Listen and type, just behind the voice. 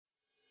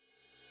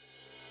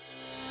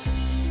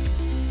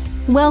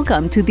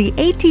Welcome to the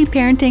AT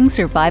Parenting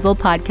Survival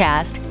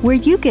Podcast, where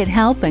you get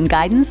help and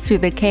guidance through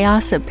the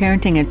chaos of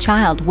parenting a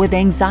child with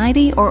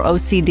anxiety or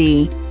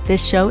OCD.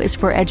 This show is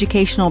for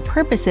educational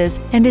purposes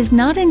and is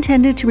not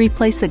intended to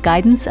replace the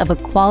guidance of a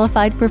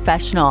qualified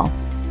professional.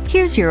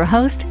 Here's your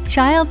host,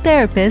 child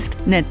therapist,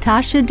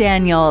 Natasha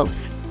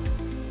Daniels.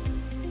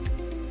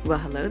 Well,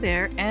 hello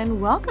there,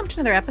 and welcome to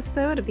another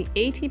episode of the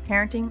AT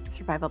Parenting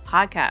Survival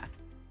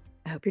Podcast.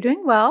 I hope you're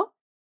doing well.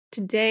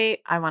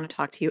 Today, I want to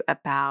talk to you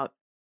about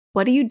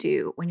what do you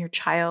do when your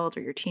child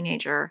or your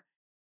teenager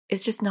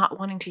is just not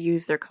wanting to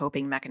use their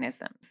coping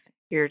mechanisms?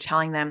 You're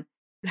telling them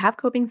you have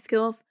coping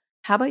skills.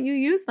 How about you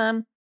use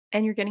them?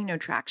 And you're getting no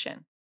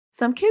traction.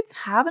 Some kids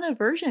have an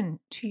aversion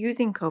to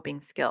using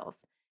coping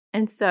skills.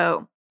 And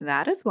so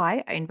that is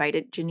why I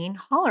invited Janine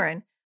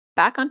Holleran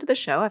back onto the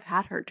show. I've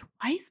had her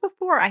twice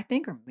before, I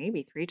think, or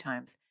maybe 3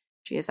 times.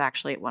 She is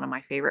actually one of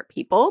my favorite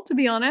people, to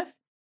be honest.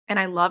 And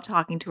I love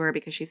talking to her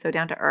because she's so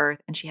down to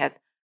earth and she has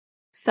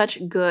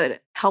such good,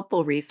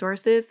 helpful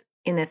resources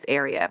in this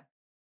area.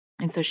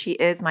 And so she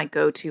is my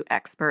go-to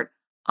expert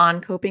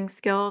on coping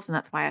skills. And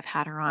that's why I've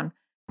had her on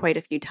quite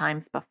a few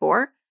times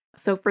before.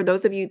 So for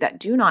those of you that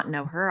do not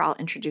know her, I'll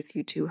introduce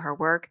you to her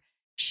work.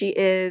 She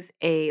is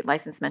a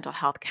licensed mental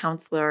health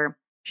counselor.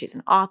 She's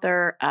an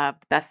author of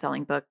the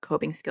best-selling book,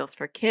 Coping Skills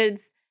for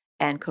Kids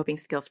and Coping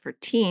Skills for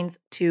Teens,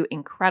 2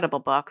 incredible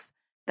books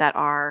that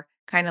are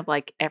kind of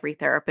like every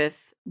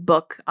therapist's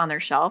book on their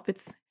shelf.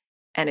 It's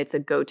a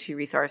go-to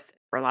resource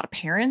for a lot of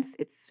parents.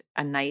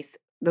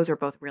 Those are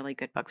both really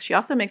good books. She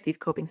also makes these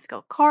coping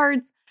skill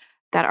cards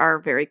that are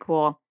very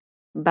cool.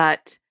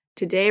 But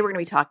today we're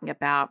going to be talking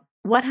about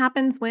what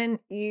happens when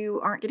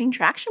you aren't getting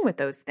traction with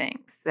those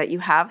things, that you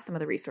have some of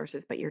the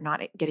resources, but you're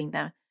not getting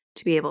them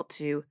to be able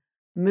to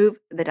move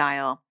the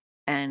dial.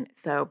 And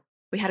so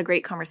we had a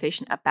great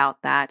conversation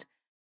about that.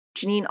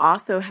 Janine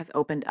also has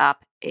opened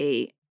up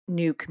a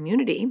new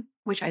community,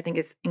 which I think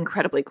is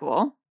incredibly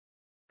cool.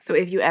 So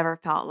if you ever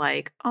felt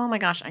like, oh my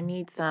gosh, I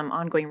need some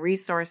ongoing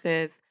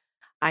resources,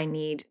 I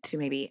need to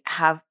maybe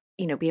have,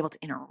 be able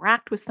to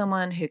interact with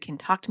someone who can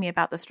talk to me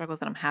about the struggles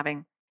that I'm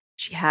having,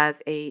 she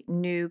has a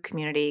new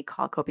community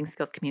called Coping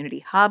Skills Community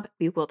Hub.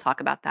 We will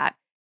talk about that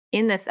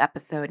in this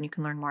episode, and you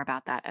can learn more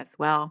about that as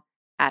well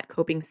at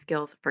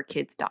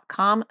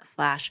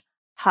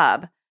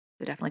copingskillsforkids.com/hub.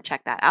 So definitely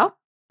check that out.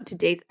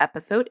 Today's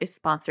episode is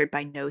sponsored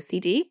by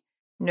NoCD.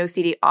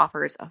 NoCD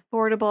offers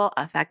affordable,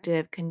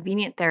 effective,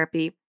 convenient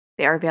therapy.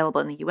 They are available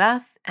in the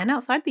US and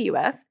outside the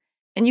US,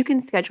 and you can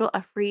schedule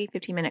a free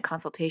 15-minute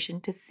consultation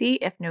to see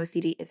if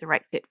NoCD is the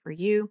right fit for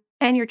you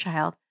and your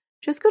child.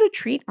 Just go to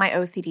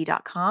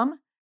treatmyocd.com.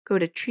 Go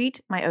to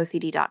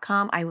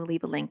treatmyocd.com. I will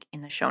leave a link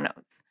in the show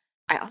notes.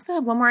 I also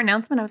have one more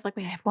announcement. I was like,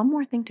 wait, I have one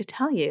more thing to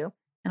tell you.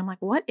 And I'm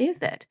like, what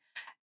is it?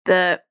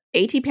 The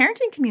AT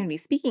Parenting community.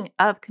 Speaking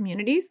of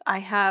communities, I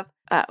have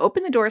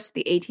opened the doors to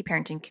the AT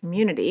Parenting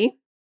community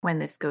when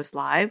this goes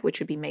live, which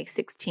would be May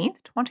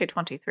 16th,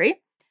 2023.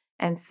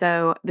 And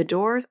so the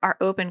doors are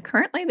open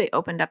currently. They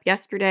opened up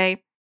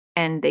yesterday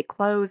and they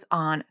close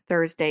on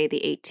Thursday,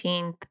 the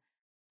 18th,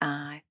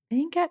 I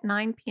think at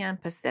 9 p.m.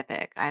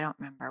 Pacific. I don't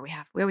remember. We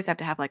always have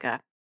to have like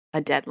a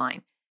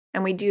deadline.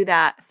 And we do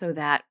that so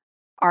that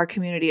our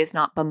community is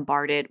not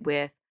bombarded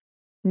with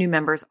new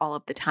members all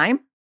of the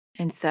time.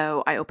 And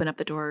so I open up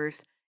the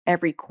doors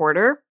every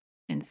quarter.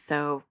 And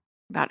so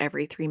about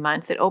every 3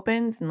 months it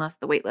opens unless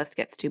the wait list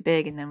gets too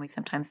big. And then we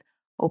sometimes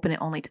open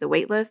it only to the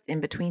wait list in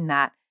between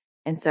that.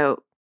 And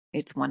so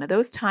it's one of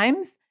those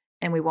times,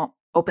 and we won't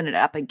open it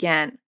up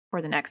again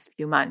for the next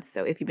few months.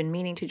 So if you've been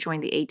meaning to join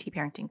the AT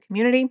Parenting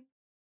community,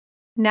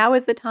 now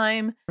is the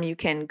time. You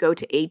can go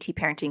to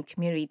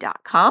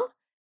atparentingcommunity.com.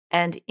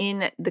 And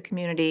in the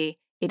community,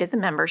 it is a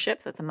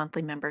membership. So it's a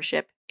monthly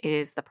membership. It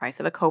is the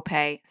price of a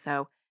copay.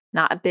 So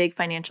not a big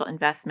financial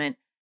investment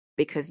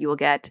because you will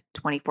get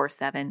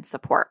 24/7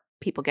 support.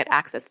 People get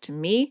access to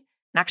me.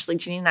 And actually,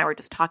 Janine and I were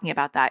just talking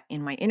about that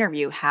in my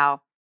interview,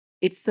 how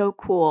it's so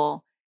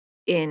cool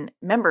in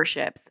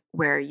memberships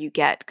where you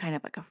get kind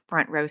of like a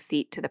front row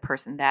seat to the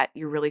person that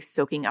you're really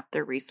soaking up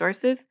their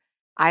resources.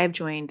 I have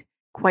joined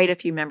quite a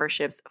few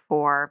memberships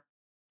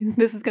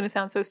this is going to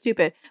sound so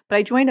stupid, but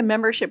I joined a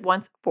membership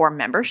once for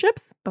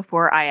memberships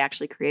before I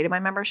actually created my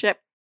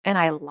membership. And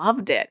I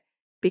loved it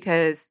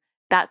because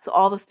that's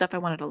all the stuff I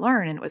wanted to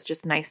learn. And it was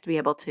just nice to be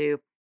able to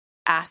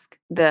ask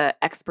the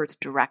experts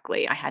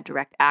directly. I had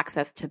direct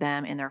access to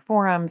them in their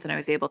forums, and I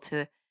was able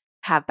to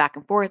have back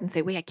and forth and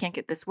say, wait, I can't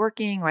get this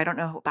working, or I don't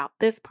know about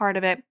this part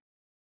of it.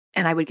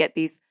 And I would get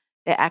the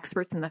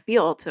experts in the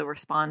field to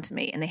respond to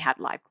me, and they had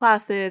live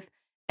classes.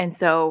 And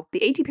so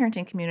the AT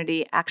Parenting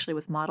community actually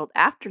was modeled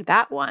after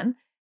that one,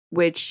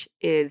 which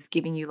is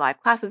giving you live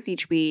classes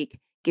each week,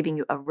 giving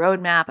you a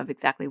roadmap of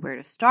exactly where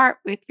to start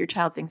with your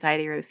child's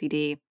anxiety or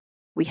OCD.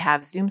 We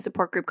have Zoom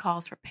support group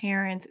calls for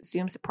parents,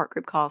 Zoom support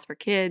group calls for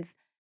kids,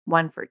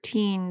 one for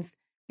teens.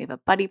 We have a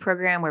buddy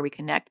program where we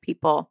connect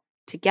people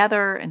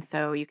together. And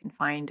so you can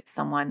find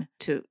someone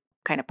to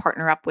kind of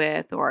partner up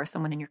with or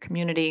someone in your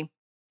community.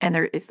 And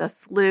there is a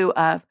slew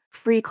of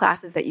free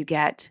classes that you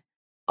get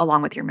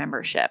along with your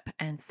membership.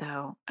 And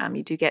so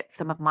you do get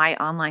some of my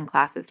online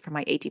classes from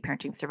my AT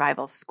Parenting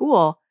Survival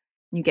School.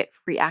 And you get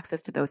free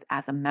access to those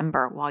as a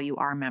member while you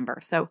are a member.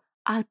 So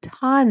a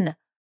ton,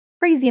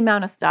 crazy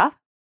amount of stuff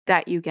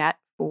that you get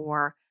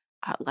for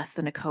less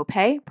than a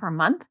copay per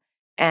month.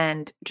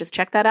 And just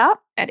check that out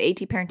at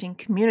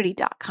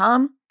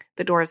atparentingcommunity.com.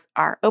 The doors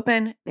are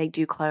open. They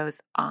do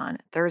close on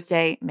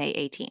Thursday, May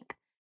 18th.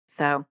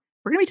 So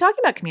we're going to be talking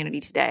about community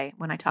today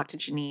when I talk to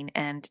Janine,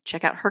 and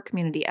check out her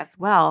community as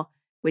well,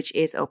 which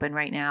is open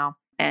right now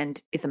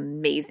and is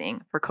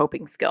amazing for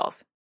coping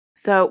skills.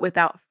 So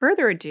without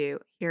further ado,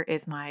 here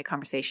is my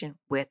conversation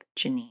with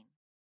Janine.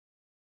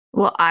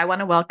 Well, I want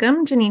to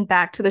welcome Janine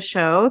back to the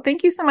show.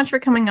 Thank you so much for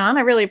coming on.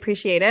 I really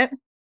appreciate it.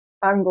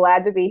 I'm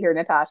glad to be here,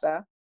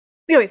 Natasha.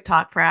 We always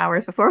talk for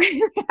hours before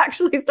we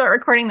actually start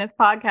recording this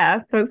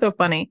podcast. So it's so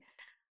funny.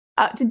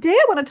 Today,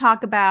 I want to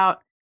talk about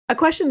a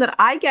question that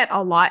I get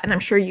a lot, and I'm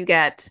sure you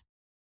get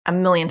a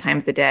million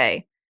times a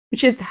day,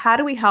 which is, how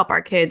do we help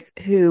our kids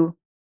who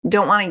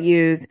don't want to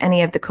use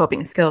any of the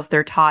coping skills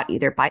they're taught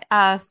either by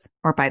us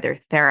or by their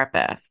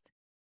therapist?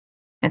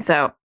 And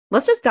so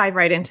let's just dive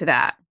right into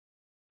that.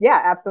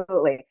 Yeah,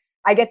 absolutely.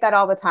 I get that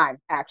all the time,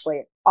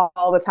 actually,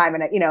 all the time.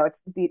 And,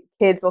 it's the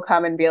kids will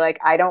come and be like,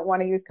 I don't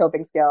want to use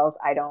coping skills.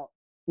 I don't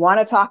want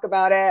to talk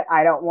about it.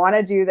 I don't want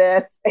to do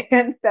this.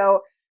 And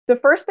so the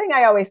first thing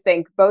I always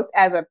think, both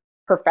as a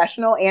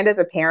professional and as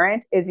a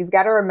parent, is you've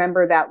got to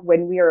remember that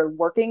when we are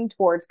working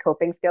towards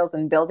coping skills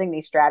and building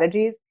these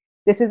strategies,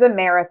 this is a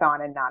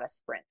marathon and not a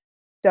sprint.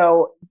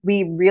 So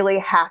we really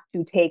have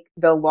to take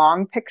the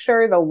long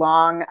picture, the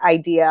long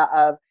idea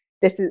of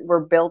we're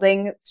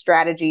building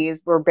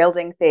strategies, we're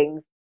building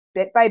things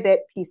bit by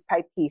bit, piece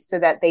by piece, so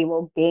that they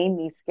will gain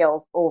these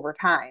skills over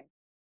time.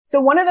 So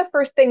one of the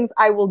first things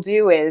I will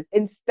do is,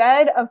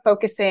 instead of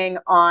focusing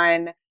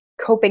on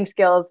coping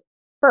skills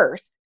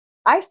first,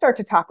 I start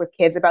to talk with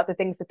kids about the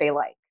things that they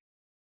like,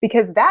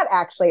 because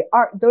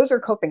those are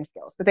coping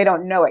skills, but they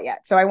don't know it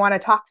yet. So I want to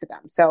talk to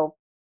them. So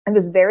I have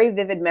this very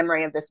vivid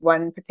memory of this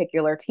one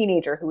particular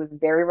teenager who was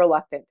very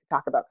reluctant to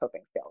talk about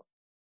coping skills.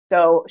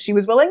 So she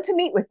was willing to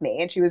meet with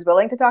me, and she was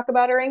willing to talk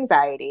about her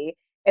anxiety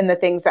and the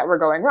things that were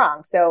going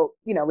wrong. So,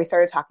 we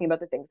started talking about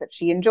the things that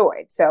she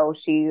enjoyed. So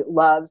she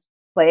loves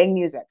playing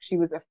music. She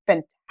was a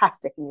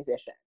fantastic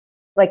musician,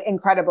 like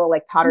incredible,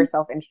 like taught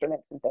herself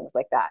instruments and things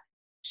like that.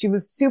 She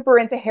was super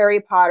into Harry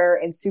Potter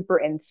and super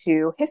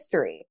into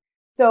history.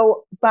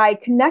 So by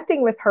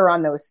connecting with her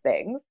on those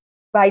things,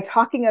 by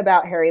talking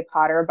about Harry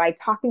Potter, by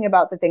talking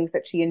about the things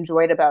that she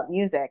enjoyed about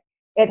music,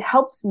 it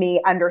helped me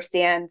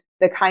understand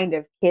the kind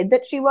of kid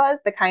that she was,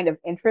 the kind of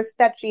interests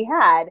that she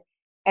had.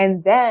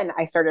 And then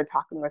I started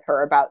talking with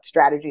her about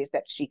strategies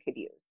that she could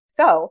use.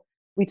 So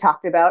we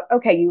talked about,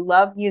 okay, you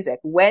love music.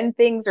 When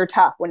things are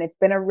tough, when it's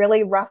been a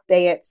really rough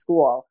day at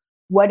school,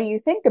 what do you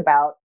think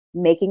about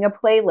making a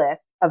playlist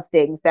of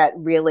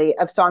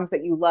songs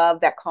that you love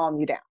that calm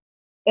you down?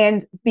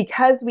 And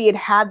because we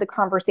had the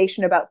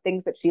conversation about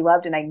things that she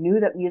loved, and I knew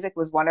that music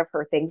was one of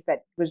her things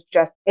that was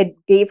it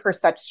gave her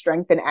such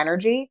strength and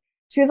energy,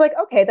 she was like,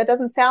 okay, that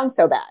doesn't sound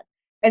so bad.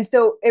 And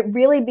so it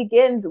really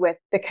begins with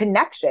the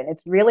connection.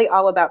 It's really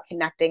all about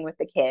connecting with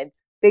the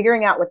kids,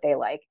 figuring out what they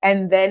like,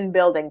 and then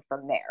building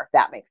from there, if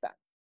that makes sense.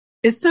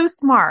 It's so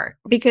smart,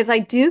 because I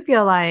do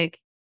feel like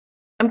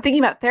I'm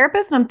thinking about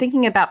therapists and I'm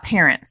thinking about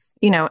parents,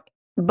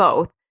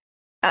 both.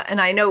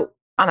 And I know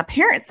on the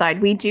parent side,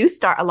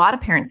 a lot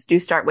of parents do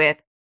start with,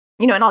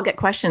 and I'll get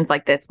questions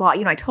like this. Well,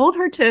 I told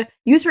her to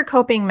use her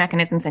coping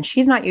mechanisms and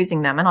she's not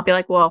using them. And I'll be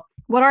like, well,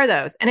 what are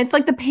those? And it's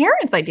like the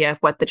parent's idea of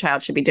what the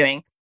child should be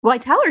doing. Well, I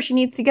tell her she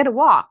needs to get a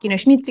walk, she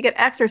needs to get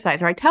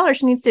exercise, or I tell her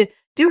she needs to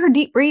do her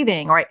deep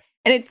breathing, right?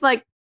 And it's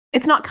like,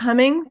 it's not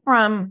coming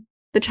from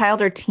the child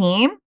or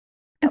teen.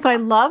 And so I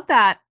love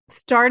that,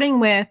 starting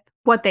with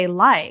what they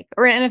like,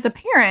 and as a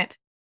parent,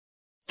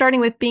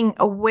 starting with being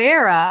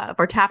aware of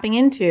or tapping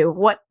into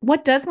what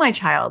does my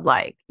child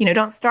like?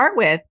 Don't start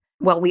with,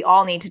 well, we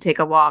all need to take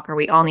a walk or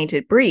we all need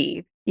to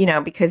breathe,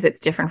 because it's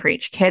different for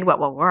each kid, what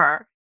will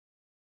work.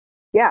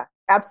 Yeah,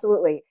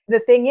 absolutely. The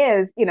thing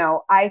is,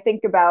 I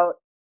think about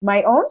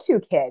my own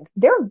two kids.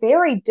 They're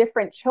very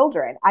different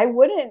children. I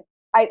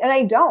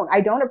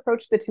don't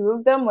approach the two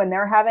of them when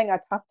they're having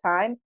a tough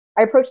time.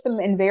 I approach them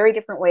in very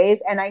different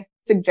ways, and I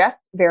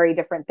suggest very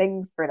different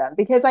things for them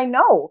because I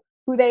know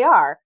who they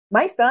are.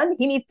 My son,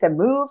 he needs to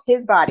move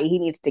his body. He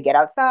needs to get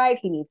outside.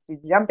 He needs to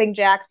do jumping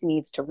jacks. He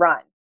needs to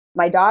run.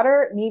 My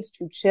daughter needs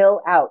to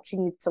chill out. She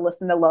needs to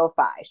listen to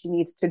lo-fi. She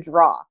needs to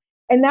draw.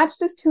 And that's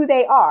just who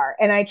they are.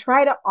 And I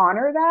try to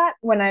honor that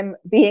when I'm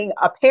being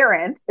a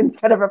parent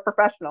instead of a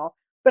professional.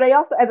 But I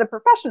also, as a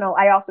professional,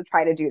 I also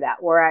try to do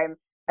that where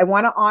I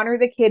want to honor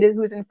the kid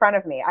who's in front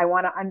of me. I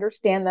want to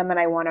understand them and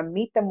I want to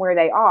meet them where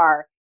they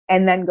are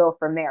and then go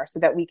from there so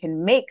that we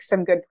can make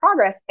some good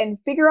progress and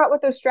figure out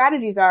what those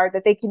strategies are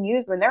that they can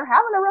use when they're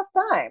having a rough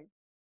time.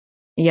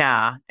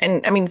 Yeah.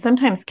 And I mean,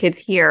 sometimes kids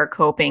hear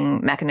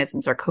coping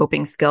mechanisms or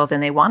coping skills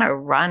and they want to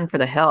run for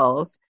the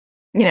hills,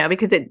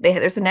 because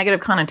there's a negative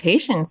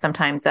connotation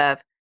sometimes of,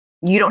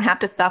 you don't have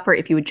to suffer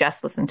if you would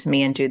just listen to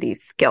me and do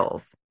these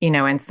skills,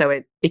 and so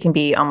it can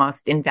be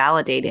almost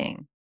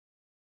invalidating.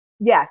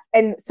 Yes.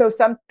 And so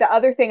the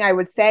other thing I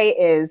would say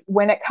is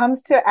when it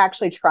comes to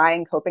actually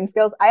trying coping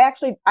skills,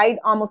 I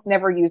almost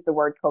never use the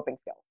word coping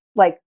skills,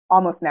 like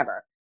almost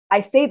never.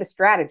 I say the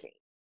strategy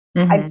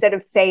instead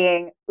of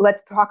saying,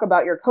 let's talk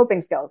about your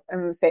coping skills.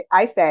 And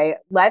I say,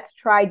 let's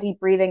try deep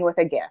breathing with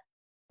a gift.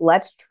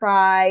 Let's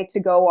try to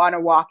go on a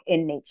walk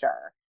in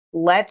nature.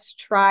 Let's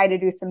try to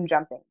do some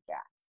jumping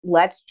jacks.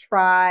 Let's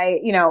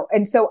try,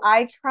 and so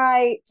I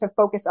try to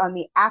focus on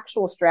the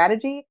actual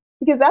strategy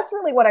because that's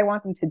really what I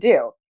want them to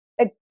do.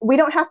 We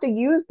don't have to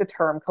use the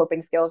term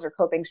coping skills or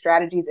coping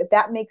strategies if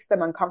that makes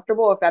them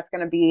uncomfortable, if that's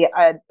going to be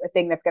a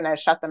thing that's going to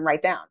shut them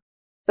right down.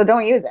 So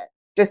don't use it.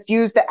 Just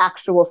use the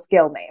actual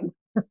skill name.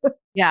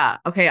 Yeah.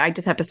 Okay. I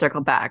just have to circle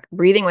back.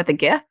 Breathing with a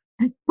gift.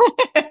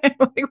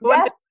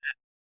 Yes.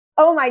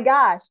 Oh my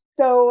gosh.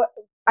 So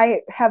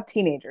I have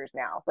teenagers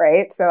now,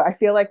 right? So I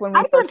feel like when we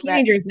first have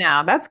teenagers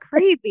now. That's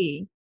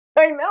crazy.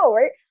 I know,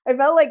 right? I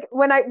felt like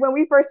when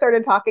we first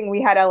started talking,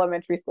 we had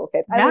elementary school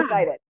kids. I'm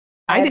excited.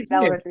 I did too.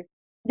 Elementary.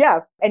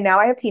 Yeah. And now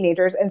I have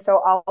teenagers. And so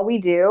all we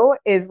do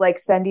is like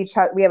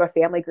we have a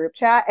family group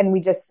chat and we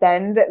just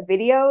send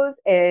videos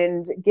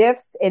and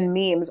GIFs and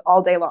memes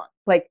all day long.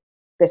 Like,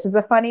 this is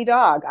a funny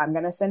dog. I'm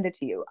going to send it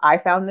to you. I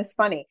found this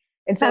funny.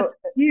 And so that's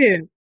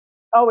cute.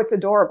 Oh, it's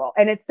adorable.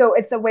 And it's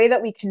a way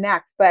that we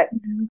connect. But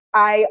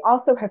I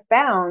also have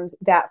found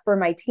that for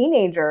my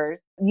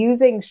teenagers,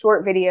 using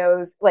short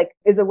videos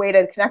is a way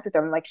to connect with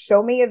them. Like,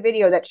 show me a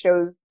video that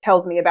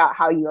tells me about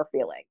how you're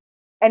feeling.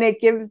 And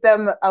it gives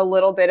them a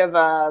little bit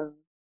of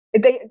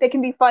they can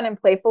be fun and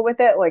playful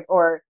with it.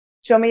 Or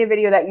show me a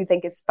video that you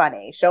think is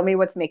funny. Show me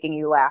what's making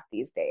you laugh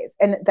these days.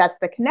 And that's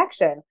the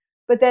connection.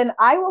 But then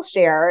I will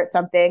share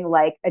something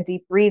like a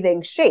deep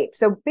breathing shape.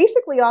 So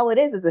basically all it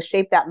is a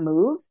shape that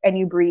moves and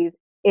you breathe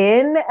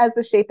in as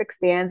the shape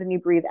expands and you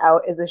breathe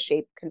out as the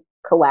shape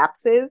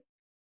collapses.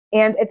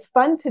 And it's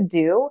fun to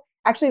do.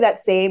 Actually, that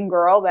same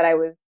girl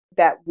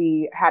that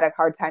we had a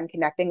hard time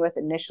connecting with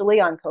initially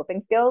on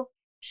coping skills,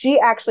 she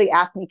actually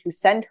asked me to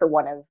send her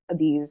one of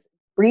these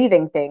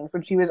breathing things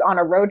when she was on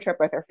a road trip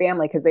with her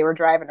family because they were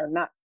driving her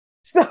nuts.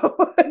 So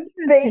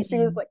she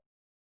was like,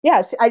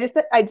 yeah, I just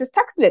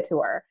texted it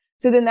to her.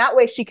 So then that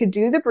way she could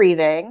do the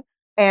breathing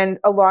and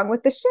along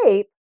with the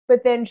shape,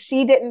 but then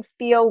she didn't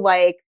feel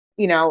like,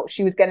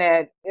 she was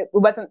it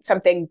wasn't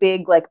something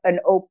big, like an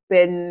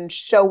open,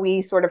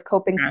 showy sort of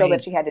coping skill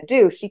that she had to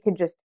do. She could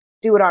just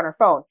do it on her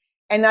phone.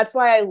 And that's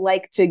why I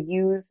like to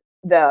use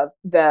the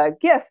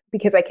GIF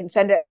because I can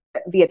send it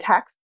via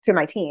text to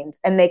my teens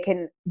and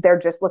they're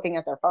just looking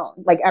at their phone.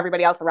 Like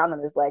everybody else around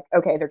them is like,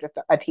 okay, they're just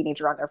a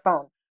teenager on their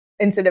phone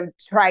instead of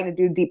trying to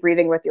do deep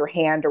breathing with your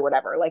hand or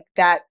whatever like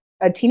that.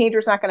 A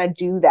teenager's not going to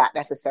do that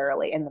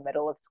necessarily in the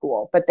middle of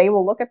school, but they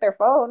will look at their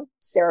phone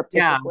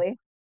surreptitiously. Yeah.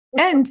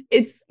 And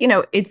it's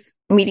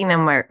meeting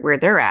them where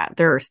they're at.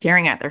 They're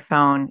staring at their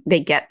phone. They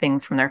get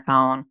things from their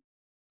phone.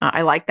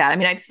 I like that. I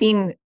mean, I've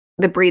seen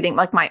the breathing,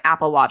 like my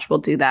Apple Watch will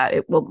do that.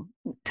 It will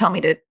tell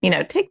me to,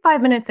 take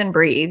 5 minutes and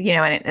breathe,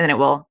 and then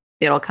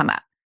it'll come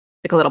up.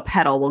 Like a little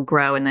petal will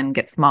grow and then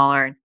get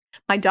smaller.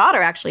 My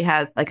daughter actually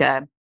has I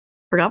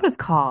forgot what it's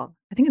called.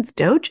 I think it's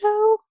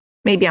Dojo.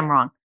 Maybe I'm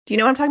wrong. Do you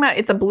know what I'm talking about?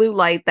 It's a blue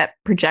light that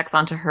projects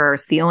onto her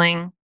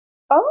ceiling.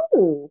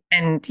 Oh.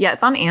 And yeah,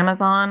 it's on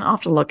Amazon. I'll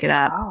have to look it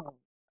up. Oh.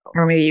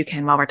 Or maybe you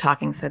can while we're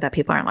talking so that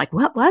people aren't like,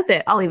 what was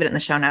it? I'll leave it in the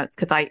show notes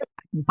because I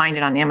can find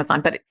it on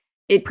Amazon. But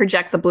it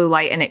projects a blue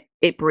light and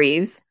it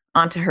breathes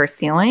onto her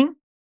ceiling.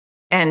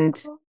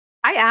 And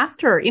I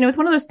asked her, it's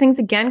one of those things,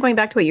 again, going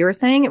back to what you were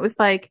saying, it was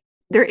like,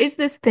 there is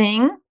this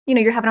thing,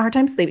 you're having a hard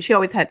time sleeping. She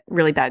always had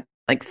really bad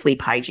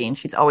sleep hygiene.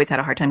 She's always had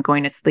a hard time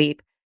going to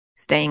sleep,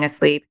 staying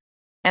asleep.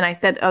 And I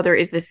said, oh, there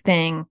is this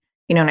thing,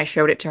 and I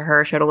showed it to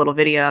her, showed a little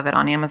video of it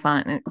on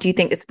Amazon. And do you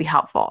think this would be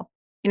helpful?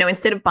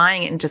 Instead of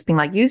buying it and just being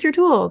like, use your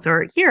tools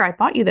or here, I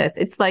bought you this.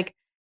 It's like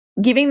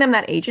giving them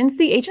that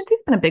agency.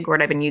 Agency's been a big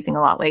word I've been using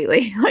a lot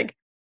lately. Like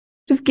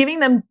just giving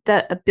them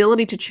the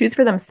ability to choose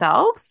for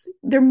themselves.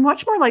 They're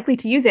much more likely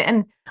to use it.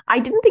 And I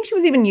didn't think she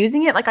was even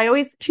using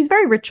it. She's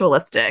very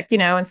ritualistic,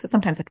 and so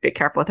sometimes I have to be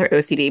careful with her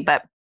OCD,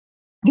 but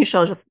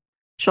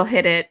she'll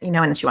hit it, and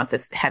then she wants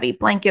this heavy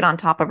blanket on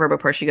top of her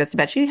before she goes to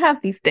bed. She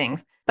has these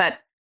things. But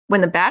when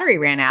the battery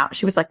ran out,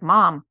 she was like,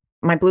 Mom,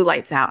 my blue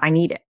light's out. I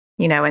need it,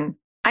 and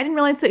I didn't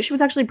realize that she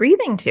was actually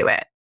breathing to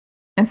it.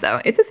 And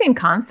so it's the same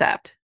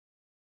concept.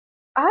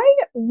 I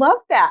love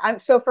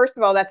that. So first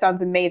of all, that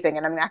sounds amazing.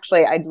 And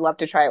I'd love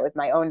to try it with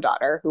my own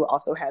daughter who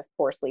also has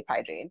poor sleep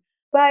hygiene.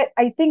 But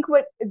I think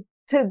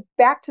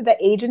back to the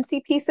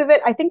agency piece of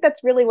it, I think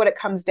that's really what it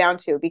comes down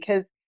to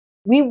because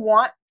we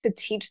want to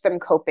teach them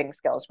coping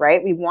skills,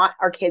 right? We want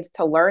our kids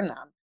to learn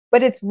them,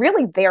 but it's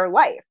really their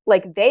life.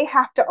 Like they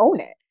have to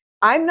own it.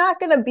 I'm not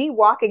going to be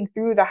walking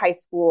through the high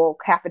school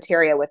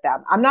cafeteria with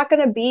them. I'm not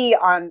going to be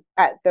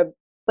at the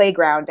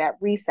playground at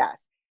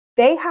recess.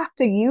 They have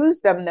to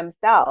use them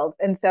themselves.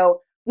 And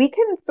so we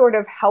can sort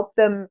of help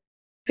them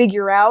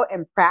figure out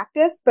and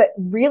practice, but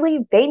really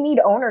they need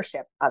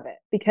ownership of it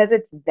because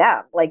it's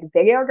them. Like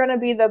they are going to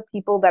be the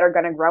people that are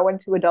going to grow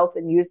into adults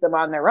and use them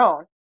on their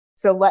own.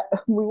 So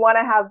we want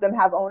to have them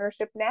have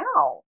ownership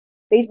now.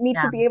 They need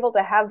to be able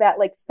to have that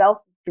like self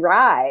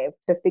drive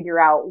to figure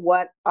out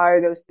what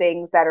are those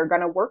things that are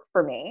going to work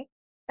for me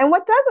and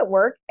what doesn't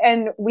work.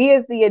 And we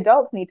as the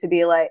adults need to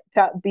be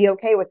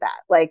okay with that.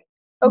 Like,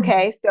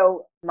 okay,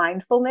 so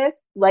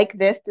mindfulness like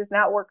this does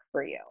not work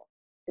for you.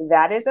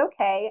 That is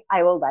okay.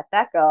 I will let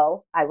that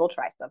go. I will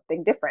try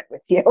something different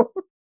with you.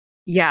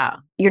 Yeah.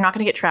 You're not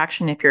going to get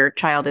traction if your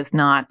child is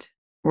not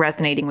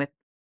resonating with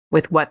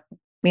what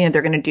they're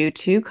going to do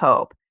to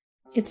cope.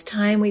 It's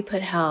time we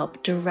put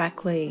help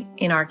directly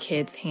in our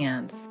kids'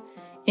 hands.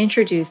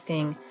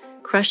 Introducing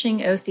Crushing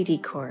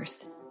OCD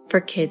course for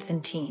kids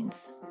and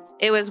teens.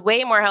 It was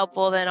way more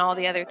helpful than all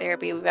the other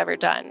therapy we've ever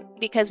done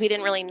because we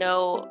didn't really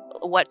know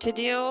what to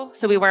do.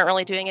 So we weren't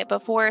really doing it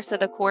before. So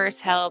the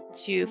course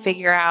helped to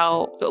figure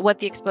out what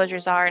the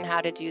exposures are and how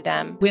to do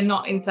them. We're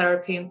not in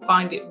therapy and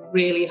find it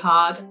really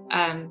hard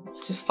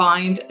to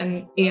find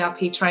an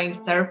ERP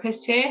trained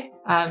therapist here.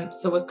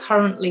 So we're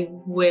currently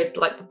with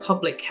like the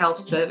public health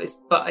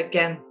service, but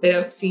again, they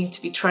don't seem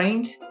to be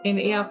trained in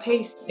ERP.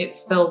 It's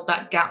filled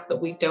that gap that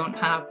we don't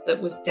have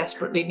that was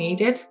desperately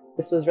needed.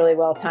 This was really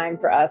well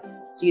timed for us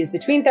to use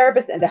between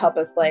therapists and to help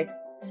us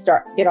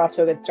get off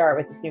to a good start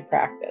with this new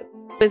practice.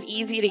 It was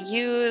easy to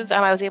use.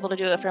 I was able to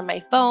do it from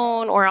my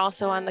phone or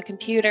also on the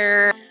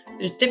computer.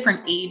 There's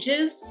different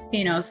ages,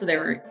 so there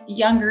were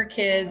younger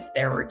kids,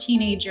 there were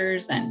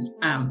teenagers, and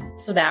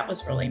so that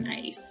was really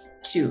nice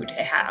too, to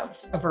have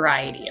a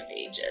variety of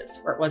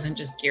ages where it wasn't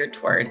just geared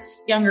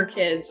towards younger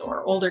kids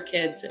or older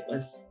kids. It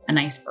was a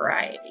nice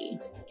variety.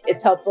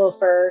 It's helpful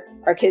for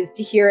our kids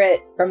to hear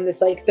it from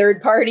this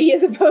third party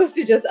as opposed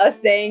to just us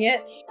saying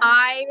it.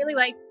 I really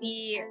like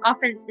the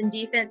offense and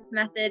defense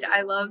method.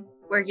 I love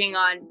working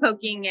on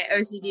poking at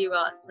OCD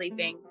while it's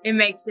sleeping. It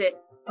makes it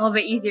a little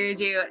bit easier to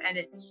do, and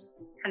it's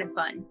kind of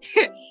fun.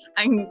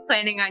 I'm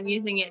planning on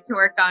using it to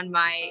work on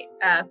my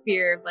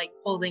fear of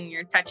holding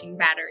or touching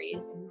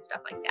batteries and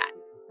stuff like that.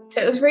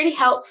 So it was really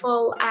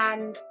helpful,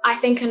 and I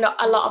think a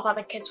lot of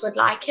other kids would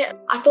like it.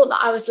 I thought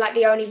that I was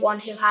the only one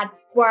who had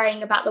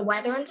worrying about the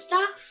weather and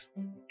stuff.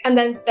 And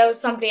then there was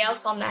somebody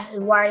else on there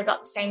who worried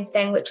about the same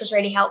thing, which was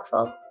really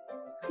helpful.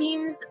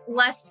 Seems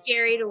less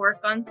scary to work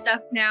on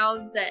stuff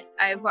now that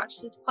I've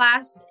watched this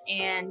class,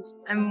 and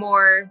I'm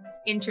more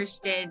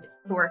interested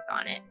to work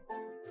on it.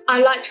 I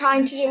like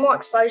trying to do more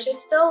exposures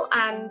still,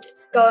 and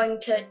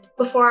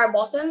before I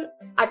wasn't,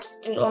 I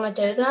just didn't want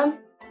to do them.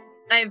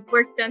 I've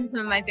worked on some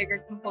of my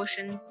bigger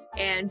compulsions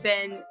and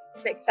been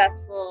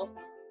successful.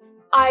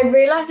 I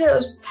realized that it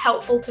was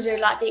helpful to do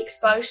the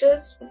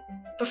exposures.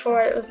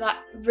 Before it was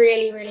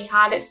really, really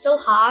hard. It's still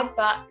hard,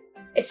 but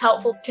it's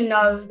helpful to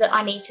know that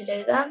I need to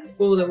do them.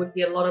 Before there would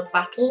be a lot of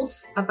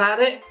battles about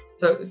it.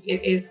 So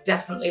it is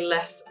definitely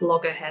less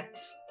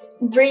loggerheads.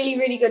 Really,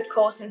 really good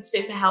course and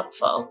super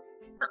helpful.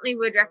 Definitely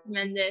would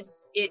recommend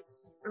this.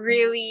 It's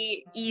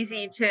really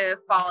easy to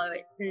follow.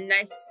 It's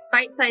nice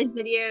bite-sized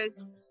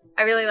videos.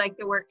 I really like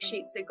the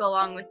worksheets that go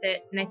along with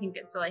it, and I think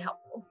it's really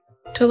helpful.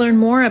 To learn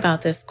more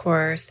about this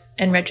course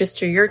and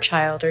register your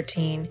child or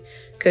teen,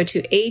 go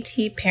to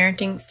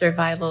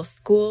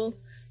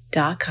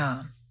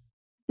atparentingsurvivalschool.com.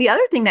 The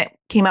other thing that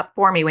came up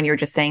for me when you were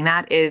just saying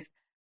that is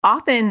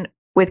often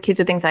with kids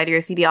with anxiety or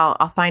OCD,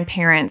 I'll find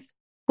parents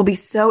will be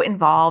so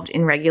involved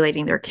in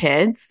regulating their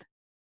kids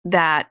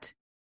that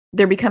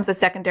there becomes a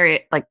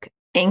secondary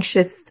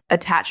anxious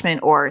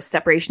attachment or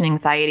separation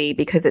anxiety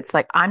because it's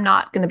I'm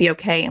not going to be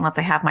okay unless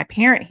I have my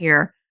parent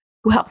here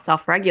who helps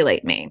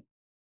self-regulate me.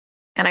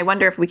 And I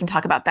wonder if we can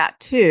talk about that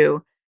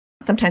too.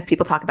 Sometimes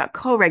people talk about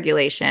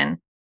co-regulation.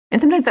 And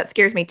sometimes that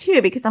scares me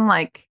too, because I'm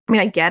I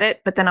get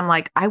it, but then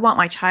I'm I want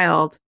my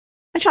child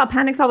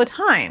panics all the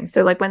time.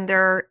 So when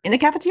they're in the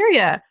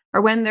cafeteria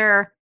or when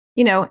they're,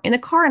 in the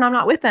car and I'm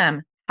not with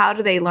them, how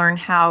do they learn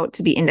how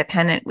to be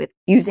independent with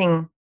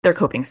using their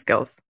coping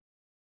skills?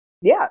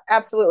 Yeah,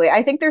 absolutely.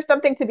 I think there's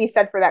something to be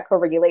said for that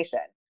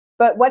co-regulation.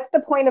 But what's the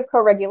point of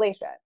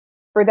co-regulation?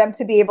 For them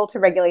to be able to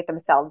regulate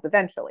themselves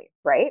eventually,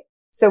 right?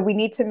 So we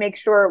need to make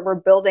sure we're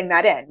building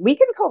that in. We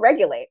can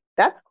co-regulate.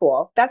 That's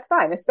cool. That's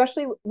fine.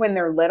 Especially when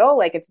they're little,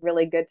 it's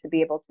really good to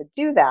be able to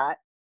do that.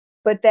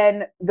 But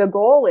then the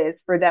goal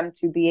is for them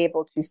to be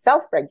able to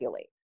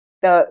self-regulate.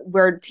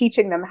 We're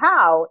teaching them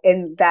how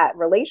in that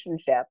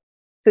relationship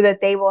so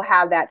that they will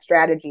have that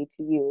strategy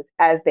to use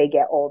as they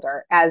get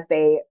older, as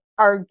they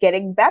are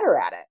getting better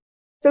at it.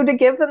 So to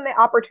give them the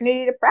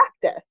opportunity to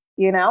practice,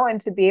 and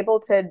to be able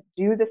to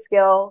do the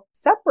skill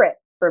separate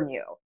from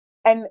you.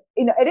 And,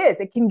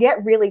 it can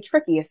get really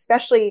tricky,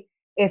 especially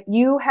if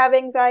you have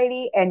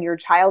anxiety and your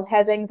child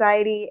has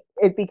anxiety.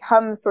 It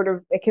becomes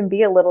it can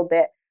be a little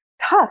bit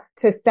tough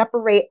to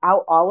separate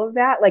out all of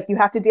that. You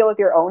have to deal with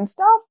your own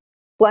stuff,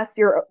 plus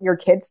your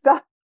kid's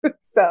stuff.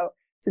 So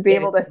to be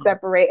able to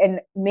separate and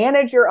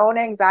manage your own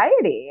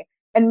anxiety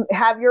and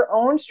have your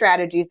own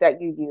strategies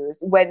that you use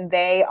when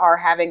they are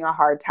having a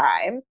hard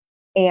time.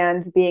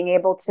 and being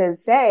able to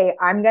say,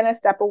 I'm going to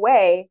step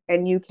away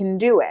and you can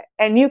do it.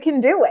 And you can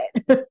do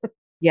it.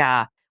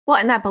 Yeah. Well,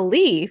 and that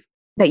belief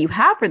that you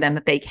have for them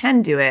that they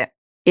can do it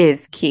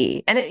is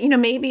key. And,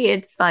 maybe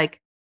it's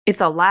like,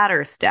 it's a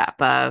ladder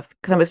step of,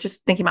 because I was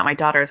just thinking about my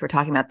daughters, we're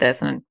talking about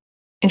this, and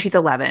she's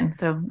 11,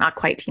 so not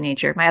quite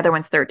teenager. My other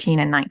one's 13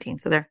 and 19.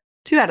 So they're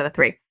 2 out of the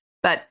 3.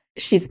 But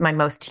she's my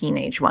most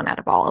teenage one out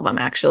of all of them,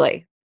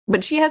 actually.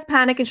 But she has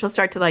panic and she'll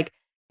start to like,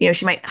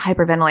 she might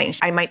hyperventilate and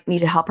I might need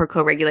to help her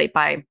co-regulate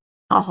by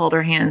I'll hold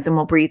her hands and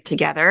we'll breathe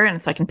together.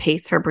 And so I can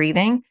pace her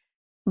breathing.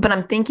 But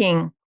I'm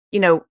thinking,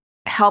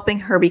 helping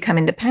her become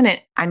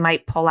independent, I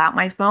might pull out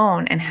my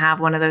phone and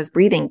have one of those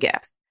breathing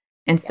gifts.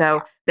 And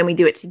so then we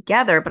do it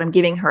together, but I'm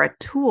giving her a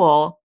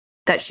tool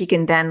that she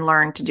can then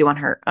learn to do on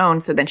her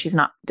own. So then she's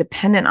not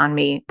dependent on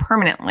me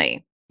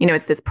permanently.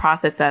 It's this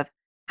process of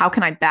how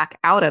can I back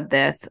out of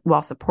this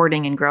while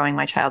supporting and growing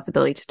my child's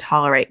ability to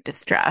tolerate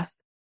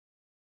distress?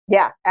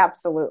 Yeah,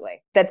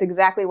 absolutely. That's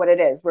exactly what it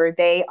is, where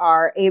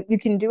you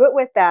can do it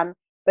with them,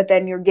 but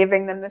then you're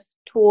giving them the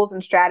tools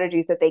and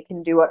strategies that they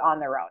can do it on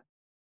their own.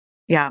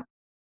 Yeah.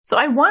 So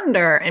I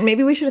wonder, and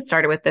maybe we should have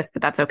started with this,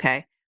 but that's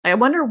okay. I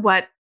wonder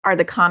what are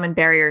the common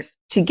barriers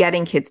to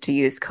getting kids to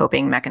use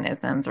coping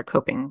mechanisms or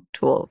coping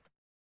tools?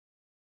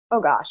 Oh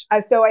gosh.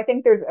 So I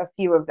think there's a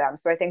few of them.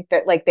 So I think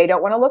that like they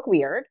don't want to look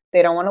weird.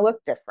 They don't want to look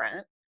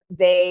different.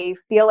 They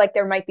feel like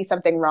there might be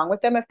something wrong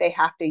with them if they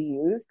have to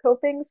use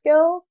coping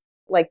skills.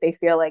 Like they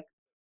feel like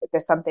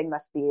there's something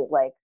must be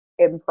like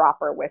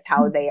improper with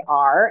how they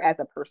are as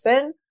a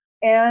person.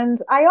 And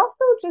I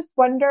also just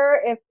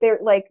wonder if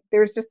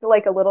there's just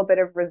like a little bit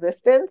of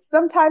resistance.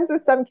 Sometimes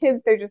with some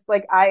kids, they're just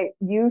like,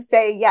 you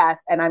say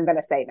yes, and I'm going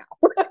to say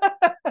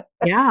no.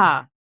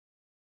 Yeah.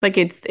 Like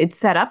it's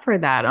set up for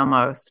that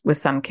almost with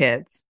some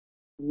kids.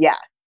 Yes.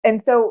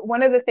 And so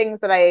one of the things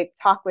that I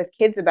talk with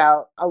kids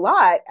about a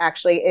lot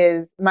actually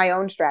is my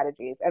own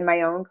strategies and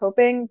my own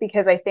coping,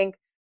 because I think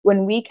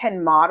when we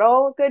can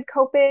model good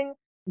coping,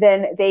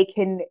 then they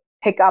can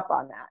pick up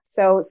on that.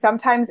 So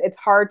sometimes it's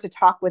hard to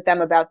talk with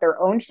them about their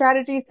own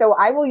strategies. So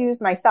I will use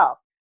myself.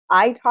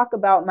 I talk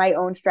about my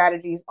own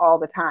strategies all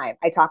the time.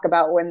 I talk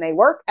about when they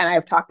work and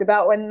I've talked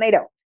about when they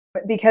don't,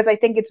 because I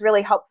think it's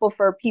really helpful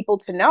for people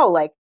to know,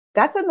 like,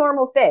 that's a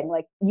normal thing.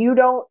 Like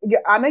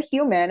I'm a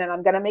human and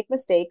I'm going to make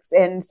mistakes.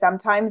 And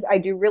sometimes I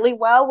do really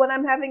well when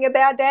I'm having a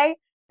bad day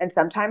and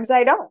sometimes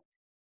I don't.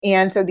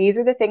 And so these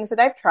are the things that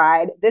I've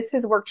tried. This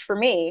has worked for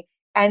me.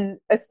 And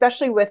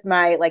especially with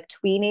my like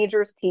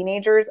teenagers,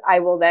 I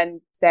will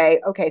then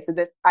say, okay, so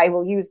I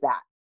will use that.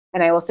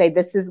 And I will say,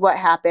 this is what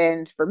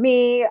happened for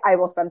me. I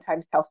will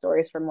sometimes tell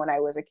stories from when I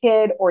was a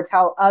kid or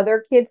tell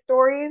other kids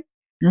stories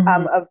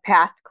of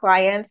past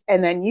clients,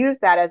 and then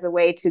use that as a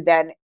way to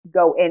then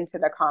go into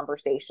the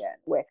conversation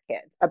with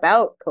kids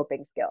about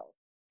coping skills.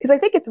 Because I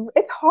think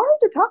it's hard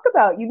to talk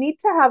about. You need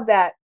to have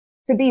that,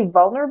 to be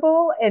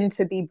vulnerable and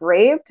to be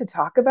brave to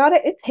talk about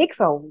it. It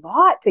takes a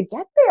lot to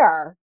get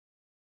there.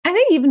 I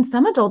think even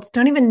some adults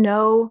don't even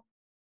know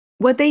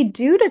what they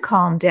do to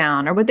calm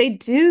down or what they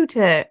do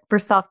for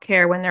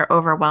self-care when they're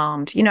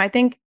overwhelmed. I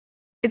think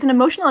it's an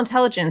emotional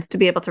intelligence to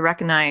be able to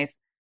recognize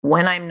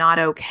when I'm not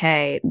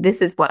okay,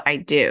 this is what I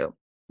do,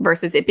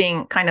 versus it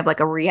being kind of like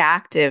a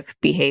reactive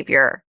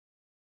behavior.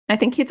 And I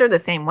think kids are the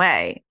same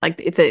way. Like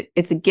it's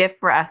a gift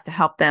for us to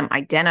help them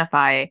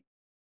identify,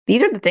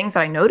 these are the things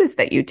that I notice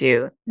that you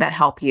do that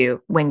help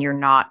you when you're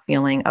not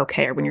feeling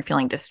okay or when you're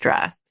feeling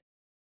distressed.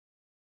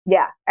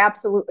 Yeah,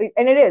 absolutely.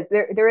 And it is,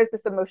 there is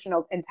this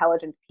emotional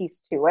intelligence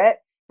piece to it.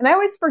 And I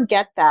always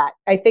forget that.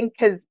 I think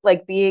because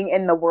like being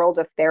in the world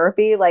of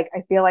therapy, like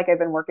I feel like I've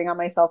been working on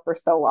myself for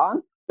so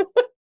long.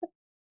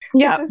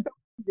 Yeah. Which is so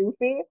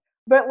goofy.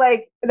 But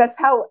like, that's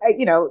how,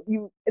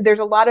 there's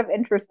a lot of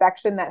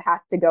introspection that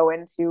has to go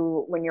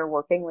into when you're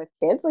working with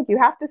kids. Like you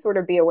have to sort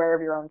of be aware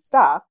of your own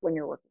stuff when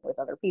you're working with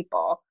other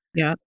people.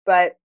 Yeah.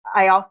 But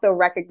I also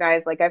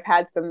recognize, like, I've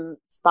had some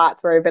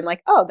spots where I've been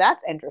like, oh,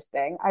 that's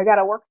interesting. I got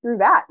to work through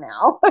that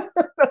now.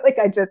 Like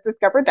I just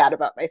discovered that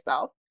about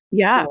myself.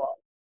 Yes.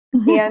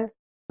 Cool. And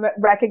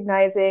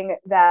recognizing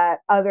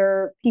that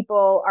other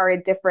people are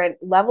at different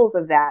levels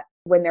of that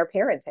when they're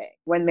parenting,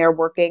 when they're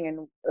working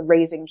and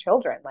raising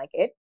children. Like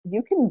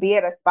you can be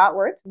at a spot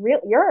where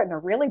you're in a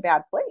really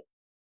bad place,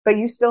 but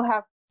you still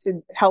have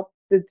to help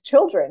the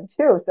children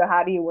too. So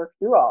how do you work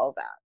through all of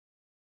that?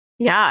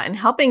 Yeah. And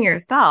helping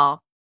yourself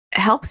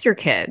helps your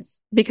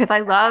kids, because I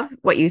love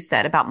what you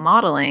said about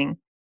modeling,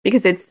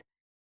 because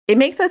it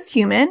makes us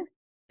human,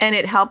 and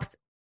it helps.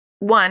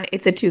 One,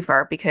 it's a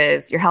twofer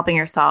because you're helping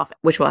yourself,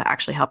 which will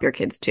actually help your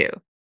kids too.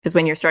 Because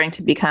when you're starting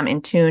to become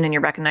in tune and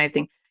you're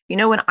recognizing,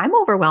 when I'm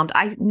overwhelmed,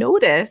 I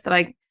notice that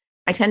I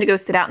tend to go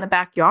sit out in the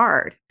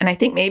backyard. And I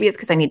think maybe it's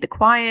because I need the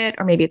quiet,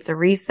 or maybe it's a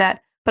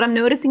reset, but I'm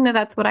noticing that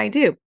that's what I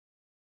do.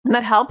 And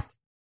that helps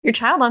your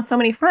child on so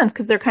many fronts,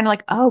 because they're kind of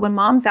like, oh, when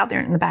mom's out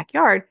there in the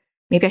backyard,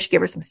 maybe I should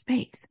give her some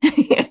space.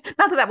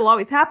 Not that will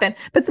always happen,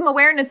 but some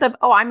awareness of,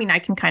 I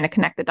can kind of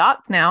connect the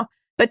dots now.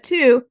 But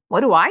two,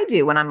 what do I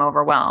do when I'm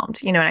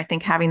overwhelmed? And I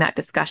think having that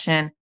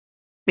discussion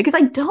Because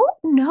I don't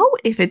know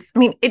if it's, I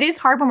mean, it is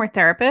hard when we're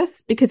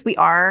therapists because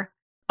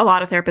a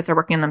lot of therapists are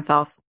working on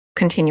themselves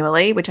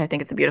continually, which I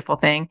think is a beautiful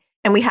thing.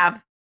 And we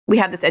have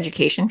this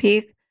education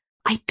piece.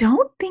 I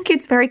don't think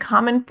it's very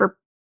common for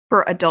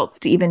adults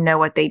to even know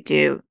what they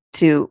do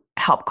to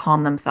help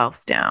calm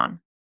themselves down.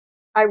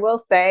 I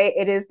will say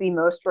it is the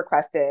most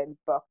requested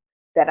book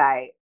that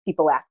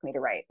people ask me to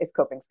write is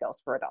Coping Skills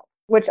for Adults,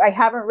 which I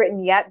haven't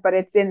written yet, but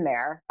it's in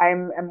there.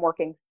 I'm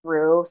working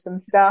through some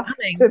stuff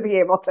to be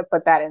able to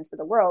put that into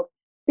the world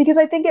because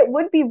I think it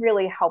would be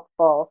really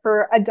helpful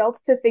for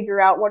adults to figure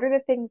out what are the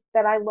things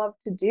that I love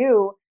to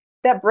do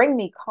that bring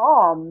me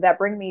calm, that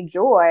bring me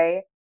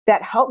joy,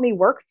 that help me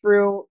work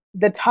through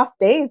the tough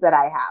days that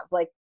I have.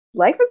 Like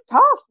life is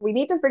tough. We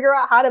need to figure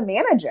out how to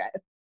manage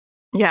it.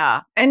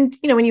 Yeah. And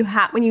when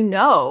you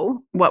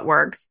know what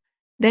works,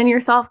 then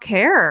your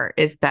self-care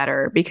is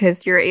better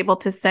because you're able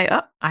to say,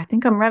 oh, I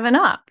think I'm revving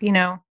up,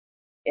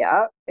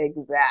 Yeah,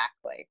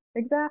 exactly.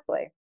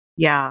 Exactly.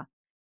 Yeah.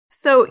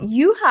 So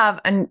you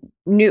have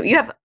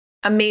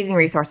amazing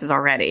resources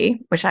already,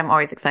 which I'm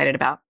always excited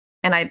about.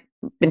 And I've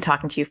been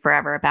talking to you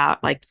forever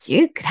about like,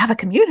 you could have a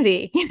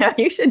community,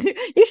 you should do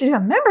a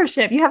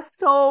membership. You have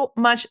so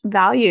much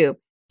value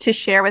to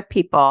share with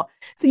people.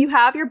 So you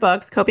have your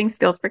books, Coping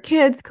Skills for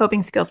Kids,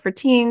 Coping Skills for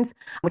Teens,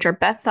 which are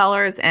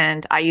bestsellers.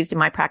 And I used in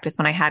my practice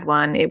when I had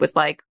one. It was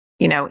like,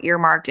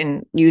 earmarked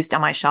and used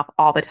on my shelf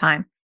all the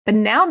time. But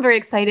now I'm very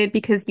excited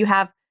because you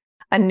have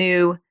a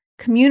new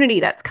community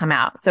that's come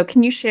out. So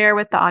can you share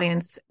with the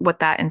audience what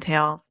that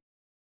entails?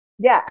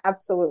 Yeah,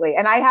 absolutely.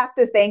 And I have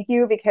to thank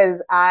you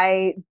because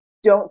I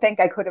don't think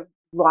I could have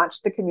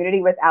launched the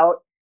community without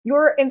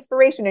your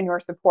inspiration and your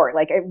support.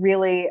 Like it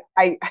really,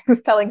 I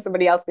was telling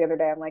somebody else the other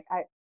day, I'm like,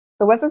 if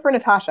it wasn't for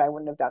Natasha, I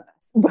wouldn't have done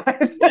this.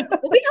 But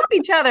we help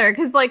each other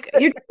because like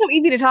you're so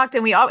easy to talk to.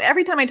 And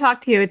every time I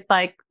talk to you, it's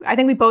like, I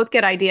think we both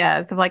get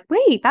ideas of like,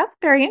 wait, that's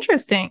very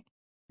interesting.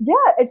 Yeah,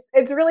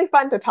 it's really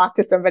fun to talk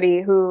to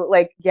somebody who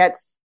like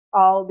gets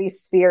all these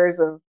spheres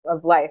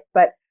of life.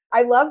 But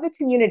I love the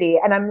community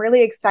and I'm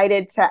really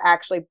excited to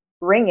actually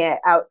bring it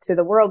out to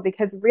the world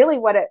because really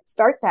what it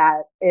starts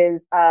at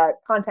is a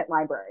content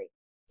library.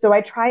 So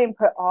I try and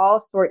put all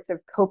sorts of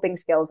coping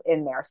skills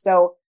in there.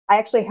 So I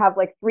actually have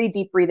like 3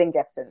 deep breathing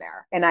gifts in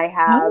there and I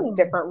have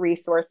different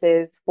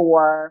resources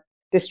for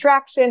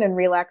distraction and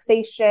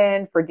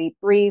relaxation, for deep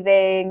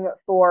breathing,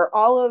 for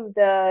all of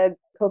the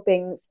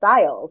coping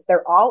styles.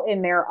 They're all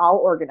in there, all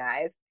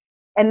organized.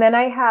 And then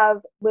I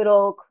have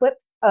little clips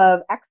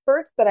of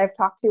experts that I've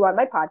talked to on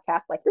my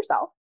podcast, like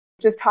yourself,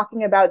 just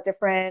talking about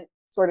different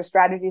sort of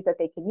strategies that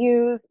they can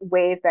use,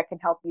 ways that can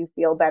help you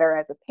feel better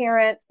as a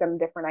parent, some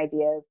different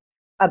ideas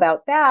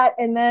about that.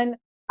 And then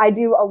I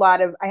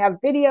have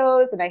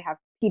videos and I have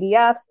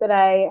PDFs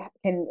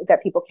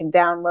that people can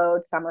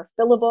download. Some are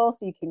fillable,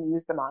 so you can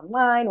use them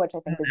online, which I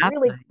think is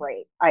really nice.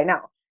 Great. I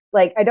know.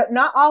 Like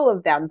not all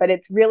of them, but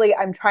it's really,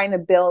 I'm trying to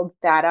build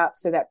that up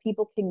so that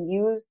people can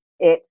use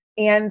it.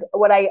 And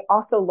what I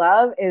also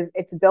love is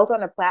it's built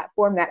on a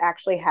platform that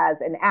actually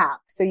has an app.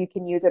 So you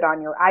can use it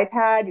on your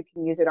iPad, you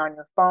can use it on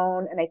your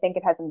phone. And I think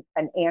it has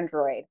an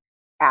Android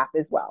app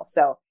as well.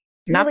 So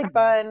it's really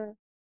fun.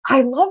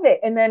 I love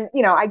it. And then,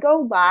 I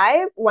go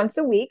live once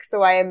a week.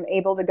 So I am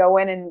able to go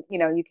in and,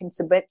 you can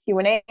submit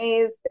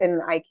Q&As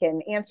and I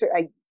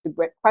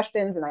submit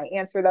questions and I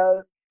answer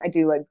those. I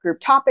do a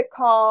group topic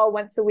call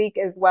once a week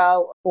as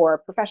well for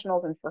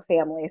professionals and for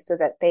families so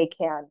that they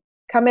can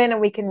come in and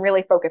we can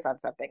really focus on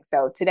something.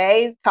 So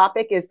today's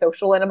topic is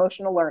social and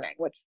emotional learning,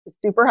 which is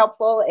super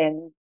helpful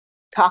in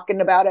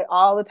talking about it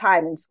all the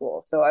time in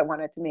school. So I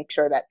wanted to make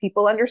sure that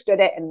people understood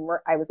it and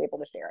I was able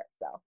to share it.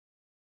 So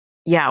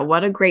yeah,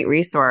 what a great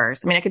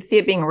resource. I mean, I could see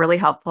it being really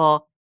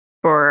helpful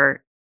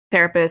for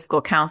therapists,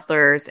 school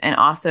counselors, and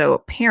also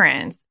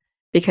parents,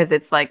 because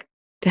it's like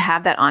to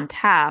have that on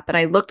tap. And